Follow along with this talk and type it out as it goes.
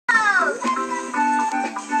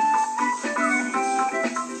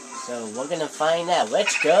we're gonna find out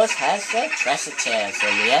which girls has the treasure chest,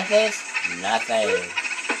 and the answer is nothing.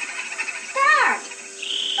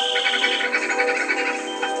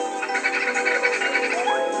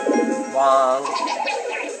 Wrong.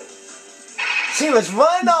 She was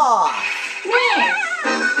run off! Where?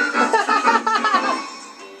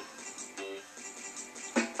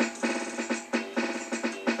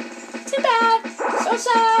 Too bad. So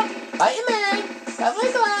sad. Bite your man.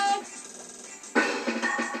 Probably glad.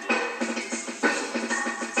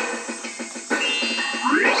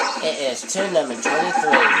 It is turn number 23.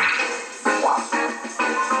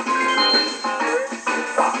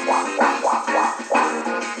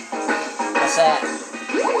 What's that?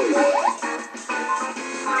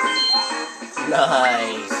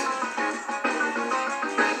 Nice.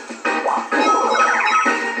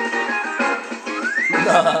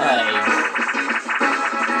 Nice.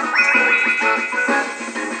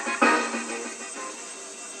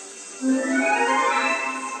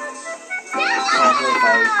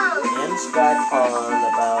 Start on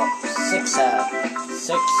about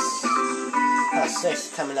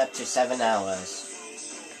 6 coming up to 7 hours.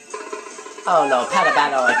 Oh no, Paddle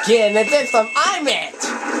Battle again, and this from IMIT!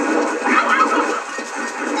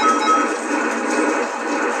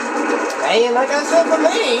 Hey, you're not gonna swim for me!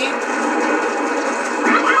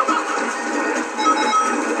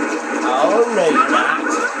 Oh no, you're not.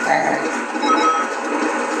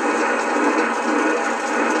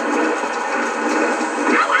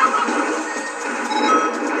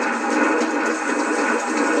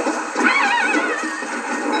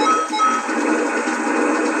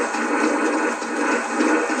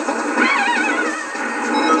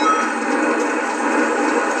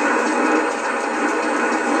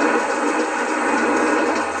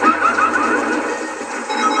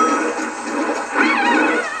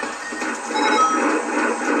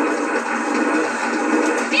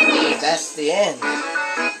 That's the end.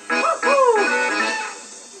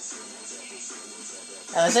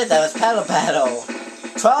 That was it, that was Paddle Battle.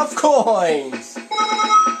 12 coins!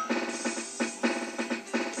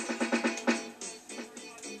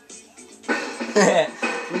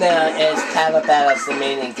 Now it's Paddle Battle's the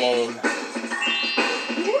mini game.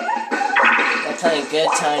 They're playing Good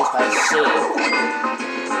Times by Sheep.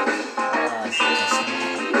 Oh,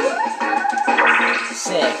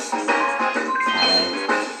 6.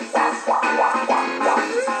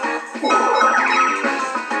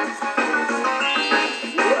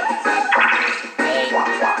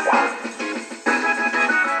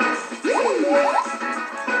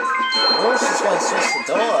 She's going to switch the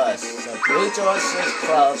doors. So blue doors is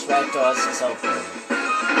closed, red doors is open.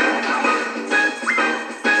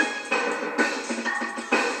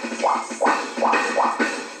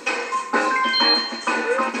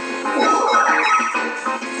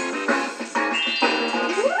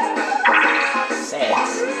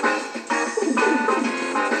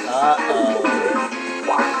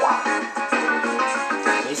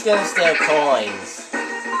 He's gonna steal coins.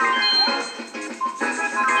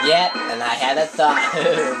 Yep, and I had a thought.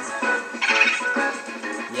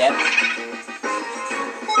 Yep.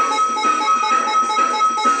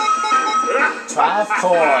 12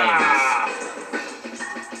 coins.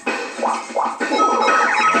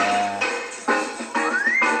 Yeah.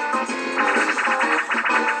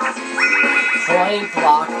 Coin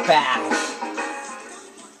block bash.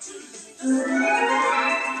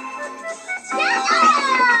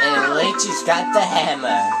 And Luigi's got the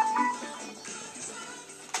hammer.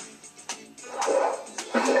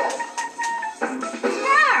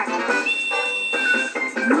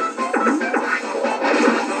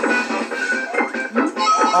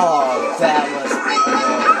 Oh, that was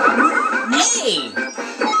annoying. Hey!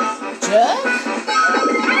 Jerk?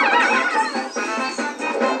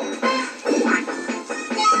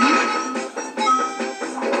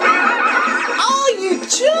 Oh, you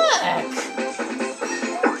jerk!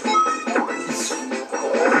 It's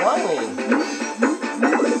funny.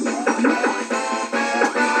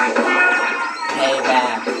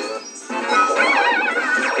 Payback.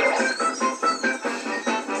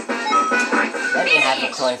 Let me have a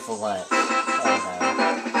coin for once.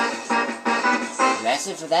 And that's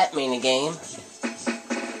it for that minigame.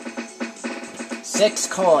 6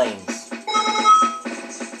 coins.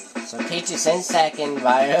 So Peach is in second,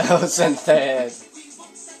 Mario's in third.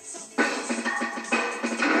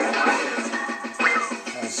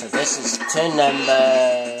 So this is turn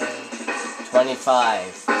number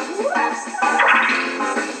 25.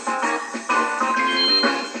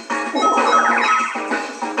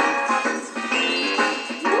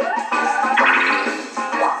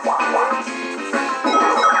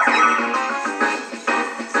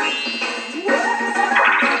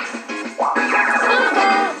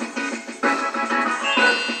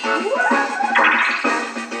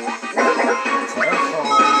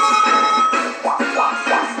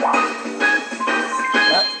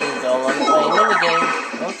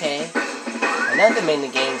 another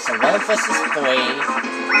minigame, so 1 versus 3.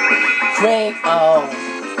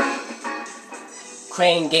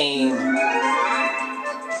 Crane game.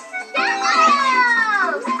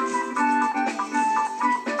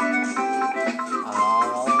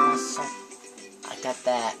 Oh, so I got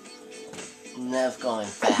that nerve going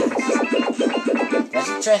fast. There's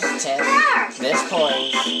a treasure chest. There's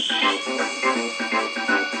coins.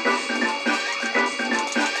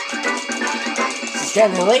 She's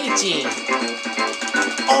getting leechy.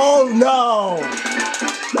 Oh no!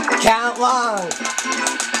 Count long.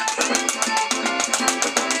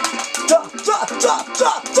 Drop. Stop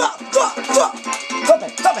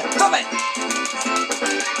it.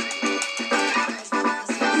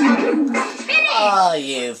 Oh,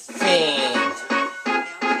 you fiend.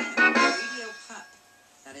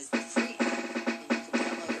 That is the free app, and you can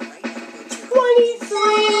download it right now. Go to 23.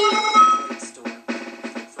 store and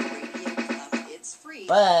look for Radio Club. It's free.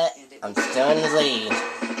 But I'm still in the lead.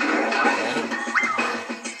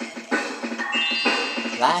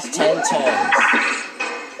 Last 10 turns.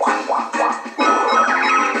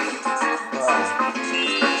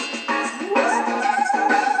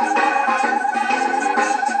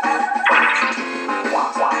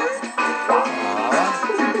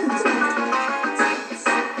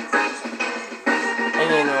 And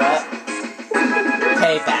you know what?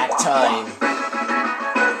 Payback time.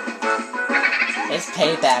 It's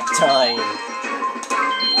payback time.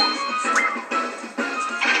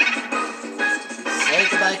 Say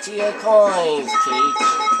goodbye to your coins, Peach.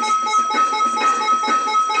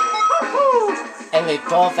 And we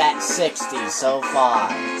both at 60 so far.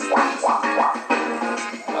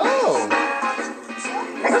 Oh!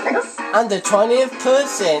 I'm the 20th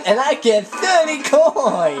person, and I get 30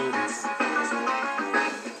 coins!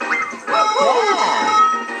 Yeah!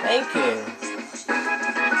 Thank you.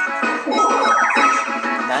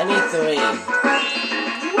 93.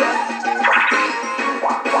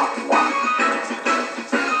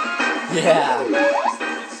 Yeah.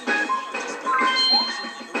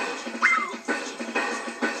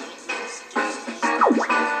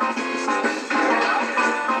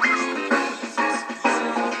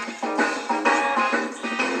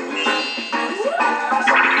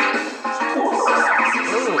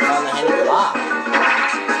 Ooh, found a hidden block.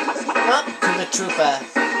 Up to the trooper.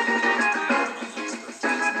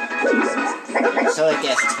 So it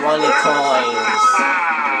gets 20 coins.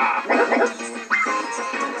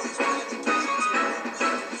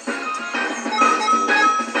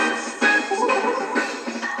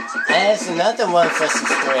 There's another 1 versus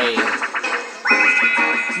 3.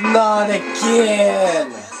 Not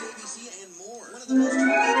again!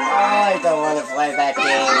 I don't want to play that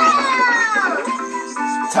game.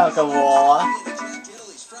 Tug of War.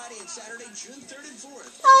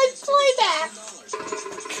 I'd play that.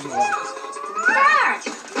 Come on.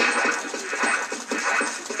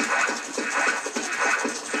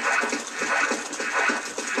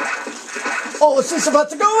 Oh, is this about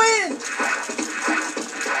to go in?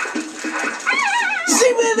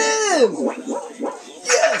 See it in!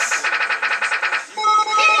 Yes!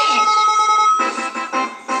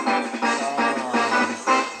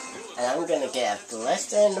 And I'm gonna get a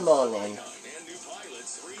blister in the morning.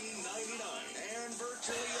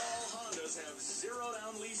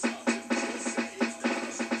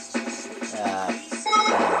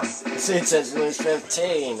 It says lose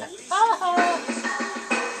 15.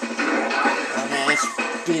 Okay, let's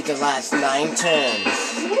be the last 9 turns.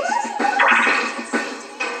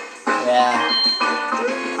 Yeah.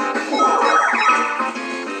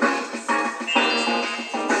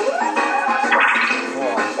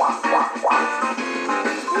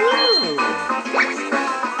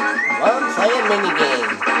 One-player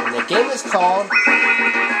minigame, and the game is called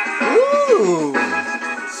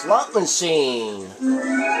Slot Machine.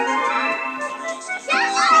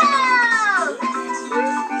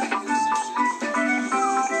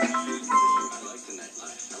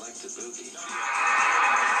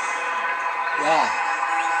 Yeah.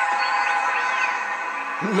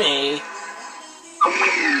 Me.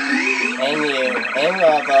 And you. And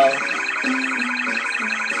Robo.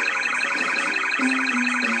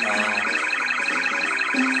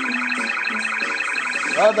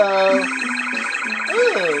 Robo.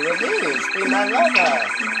 Ooh, reviews. Be my Robo.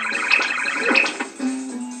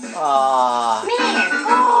 Aww. Man,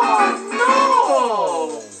 oh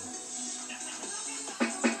no!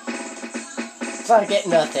 So I get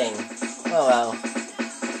nothing. Oh well.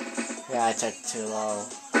 Yeah, I took too long.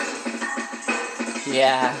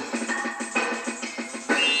 Yeah.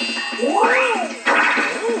 Ooh,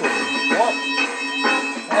 what?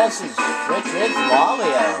 This is Rich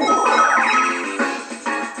Wario.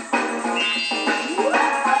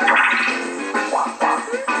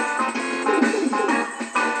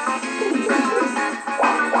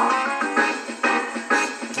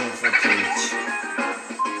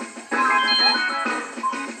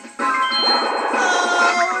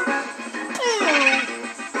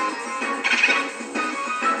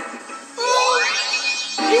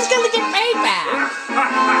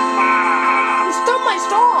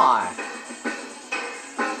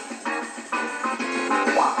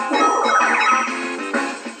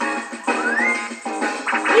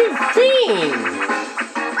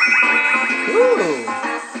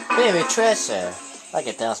 Trisha. I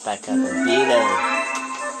can bounce back up and beat him.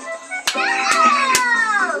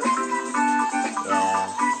 Yeah.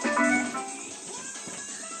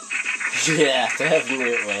 Yeah,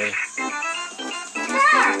 definitely.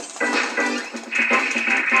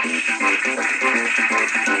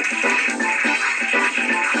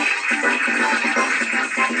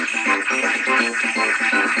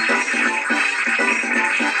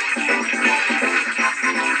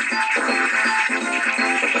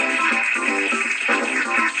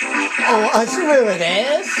 Oh, I see where it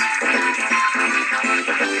is.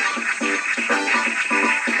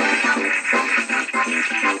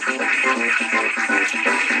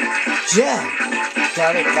 Yeah.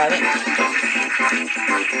 Got it. Got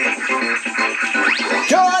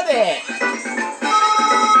it!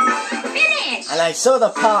 Finish! And I saw the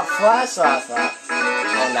pop flash, so I thought,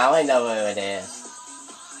 oh, now I know where it is.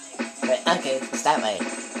 Wait, okay, it's that way.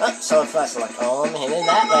 Oh, so flash, like, oh, I'm heading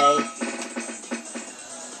that way.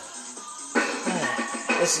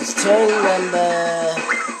 This is turn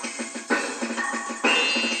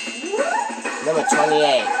number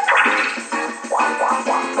 28.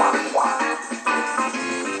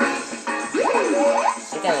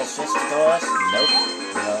 So you gotta switch the doors? Nope.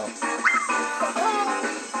 No.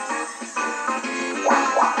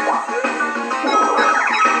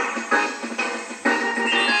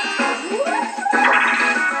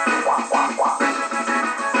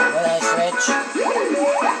 Will I switch?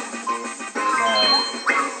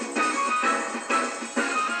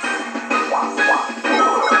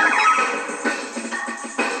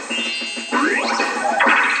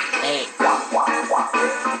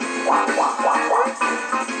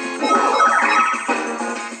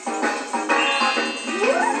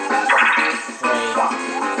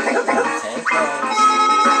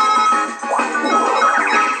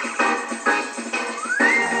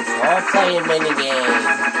 Playing minigame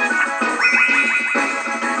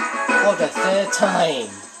for the third time.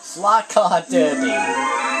 Slot Car Derby.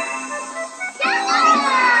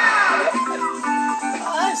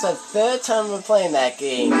 That's the third time we're playing that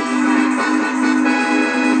game.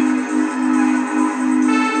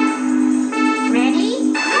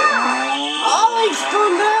 Ready? Oh, he's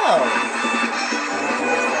gone down.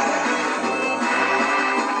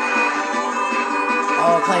 Oh,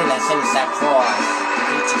 we're playing that same exact course.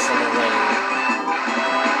 Peaches in the lane.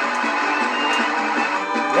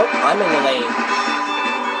 Nope, I'm in the lane.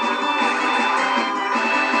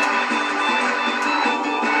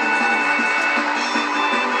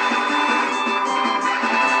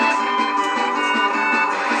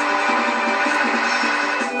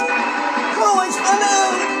 Oh, it's fun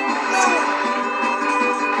out! No!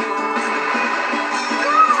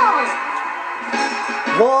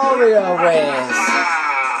 Wario wins!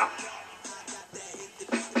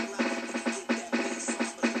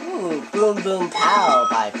 Boom Boom Pow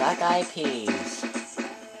by Black Eyed Peas.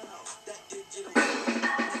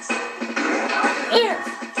 Here!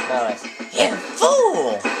 No, it's here,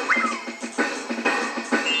 fool!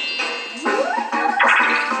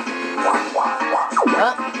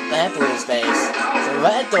 Oh, that blue space. The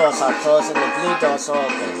red doors are closed and the blue doors are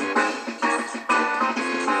open.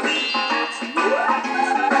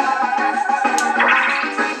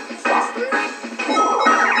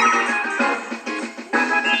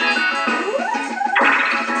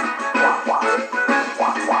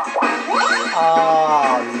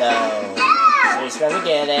 Oh no. So he's gonna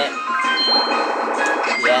get it.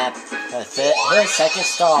 Yep. Her second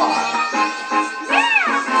star.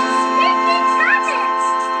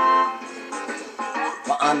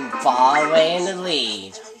 But I'm far away in the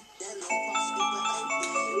lead.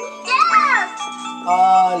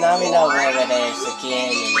 Oh, now we know where it is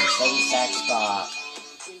again in the same exact spot.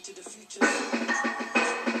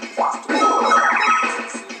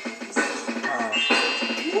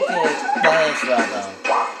 That is well though.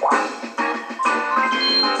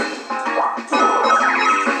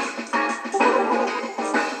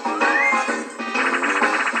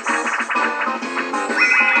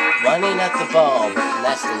 Running at the bulb, and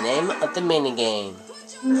that's the name of the minigame.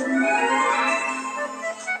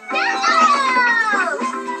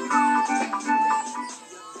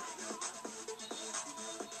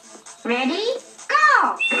 Ready?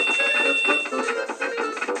 Go!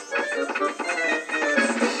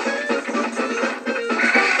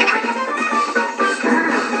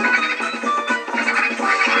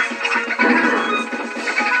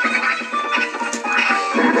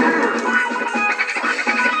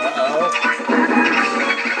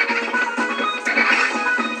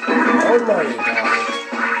 Oh no, you don't.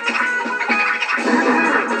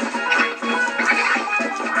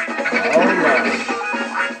 Oh no.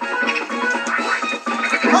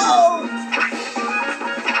 Oh!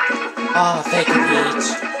 take a peach.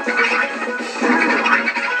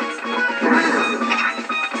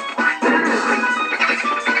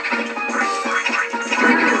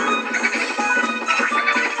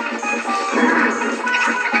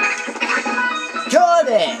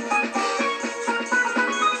 Jordan!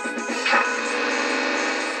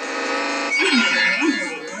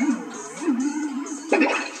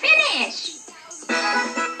 Finish!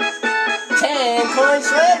 10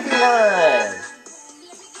 coins